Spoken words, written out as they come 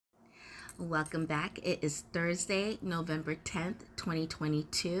Welcome back. It is Thursday, November 10th,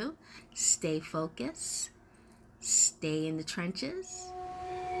 2022. Stay focused. Stay in the trenches.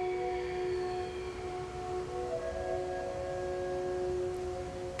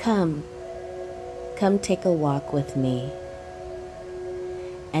 Come take a walk with me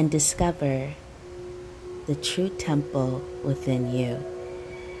and discover the true temple within you.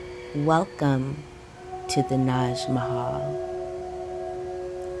 Welcome to the Naj Mahal.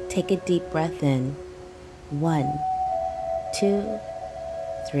 Take a deep breath in. 1, 2,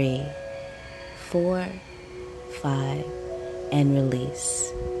 3, 4, 5, and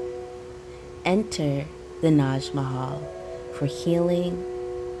release. Enter the Naj Mahal for healing,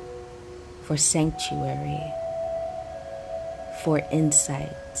 for sanctuary, for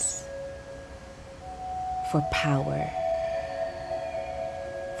insights, for power,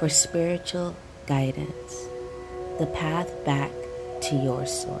 for spiritual guidance, the path back to your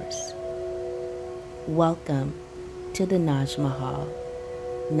source. Welcome to the Naj Mahal,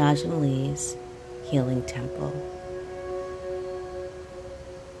 Najaam Lee's Healing Temple.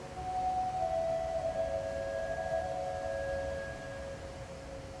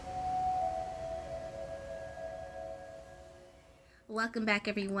 Welcome back,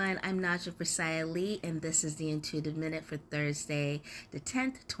 everyone. I'm Najaam P Lee, and this is the Intuitive Minute for Thursday, the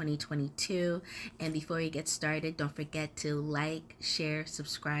 10th, 2022. And before we get started, don't forget to like, share,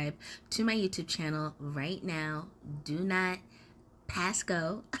 subscribe to my YouTube channel right now. Do not pass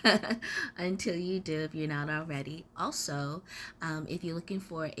go until you do if you're not already. Also, if you're looking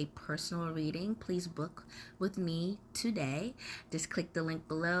for a personal reading, please book with me today. Just click the link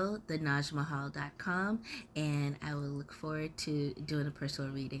below, thenajmahal.com, and I will look forward to doing a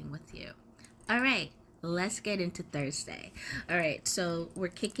personal reading with you. All right, let's get into Thursday. All right, so we're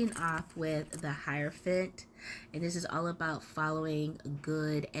kicking off with the Hierophant, and this is all about following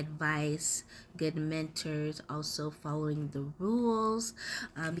good advice, good mentors, also following the rules,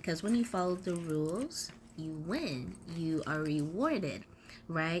 because when you follow the rules, you win, you are rewarded,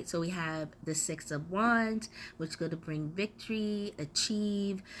 right? So we have the Six of Wands, which is going to bring victory,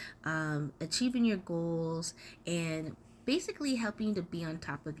 achieving your goals, and basically helping you to be on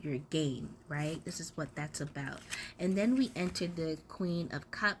top of your game, right? This is what that's about. And then we enter the Queen of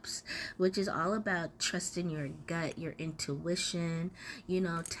Cups, which is all about trusting your gut, your intuition,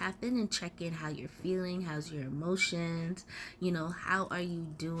 tap in and check in how you're feeling, how's your emotions, how are you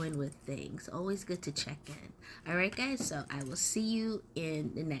doing with things. Always good to check in. All right, guys, so I will see you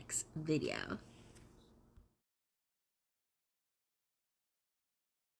in the next video.